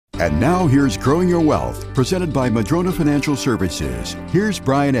And now here's Growing Your Wealth, presented by Madrona Financial Services. Here's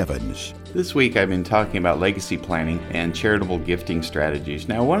Brian Evans. This week I've been talking about legacy planning and charitable gifting strategies.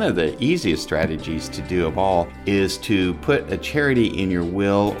 Now, one of the easiest strategies to do of all is to put a charity in your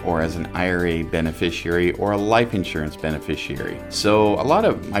will or as an IRA beneficiary or a life insurance beneficiary. So a lot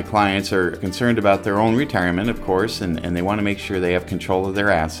of my clients are concerned about their own retirement, of course, and they want to make sure they have control of their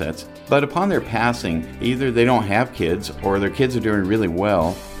assets. But upon their passing, either they don't have kids or their kids are doing really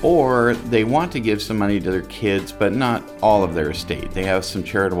well, or they want to give some money to their kids, but not all of their estate. They have some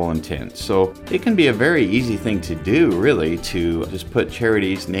charitable intent. So it can be a very easy thing to do, really, to just put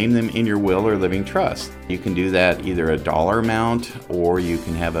charities, name them in your will or living trust. You can do that either a dollar amount, or you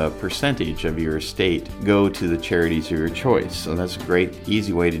can have a percentage of your estate go to the charities of your choice. So that's a great,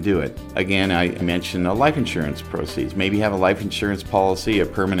 easy way to do it. Again, I mentioned a life insurance proceeds. Maybe you have a life insurance policy, a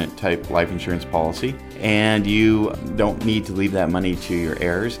permanent type life insurance policy, and you don't need to leave that money to your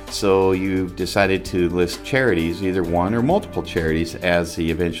heirs. So you've decided to list charities, either one or multiple charities, as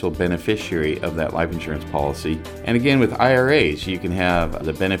the eventual beneficiary of that life insurance policy. And again, with IRAs, you can have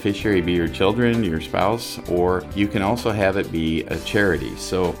the beneficiary be your children, your spouse, or you can also have it be a charity.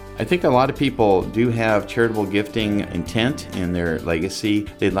 So I think a lot of people do have charitable gifting intent in their legacy.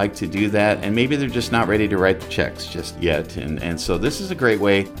 They'd like to do that, and maybe they're just not ready to write the checks just yet. And so this is a great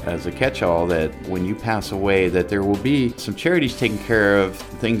way as a catch-all that when you pass away, that there will be some charities taking care of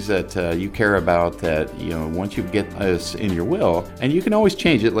things that you care about, that, you know, once you get this in your will, and you can always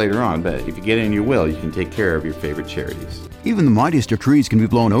change it later on, but if you get it in your will, you can take care of your favorite charities. Even the mightiest of trees can be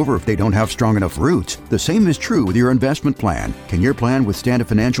blown over if they don't have strong enough roots. The same is true with your investment plan. Can your plan withstand a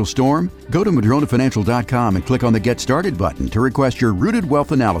financial storm? Go to MadronaFinancial.com and click on the Get Started button to request your Rooted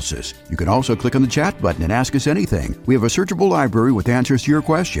Wealth Analysis. You can also click on the chat button and ask us anything. We have a searchable library with answers to your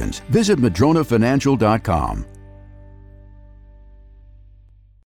questions. Visit MadronaFinancial.com.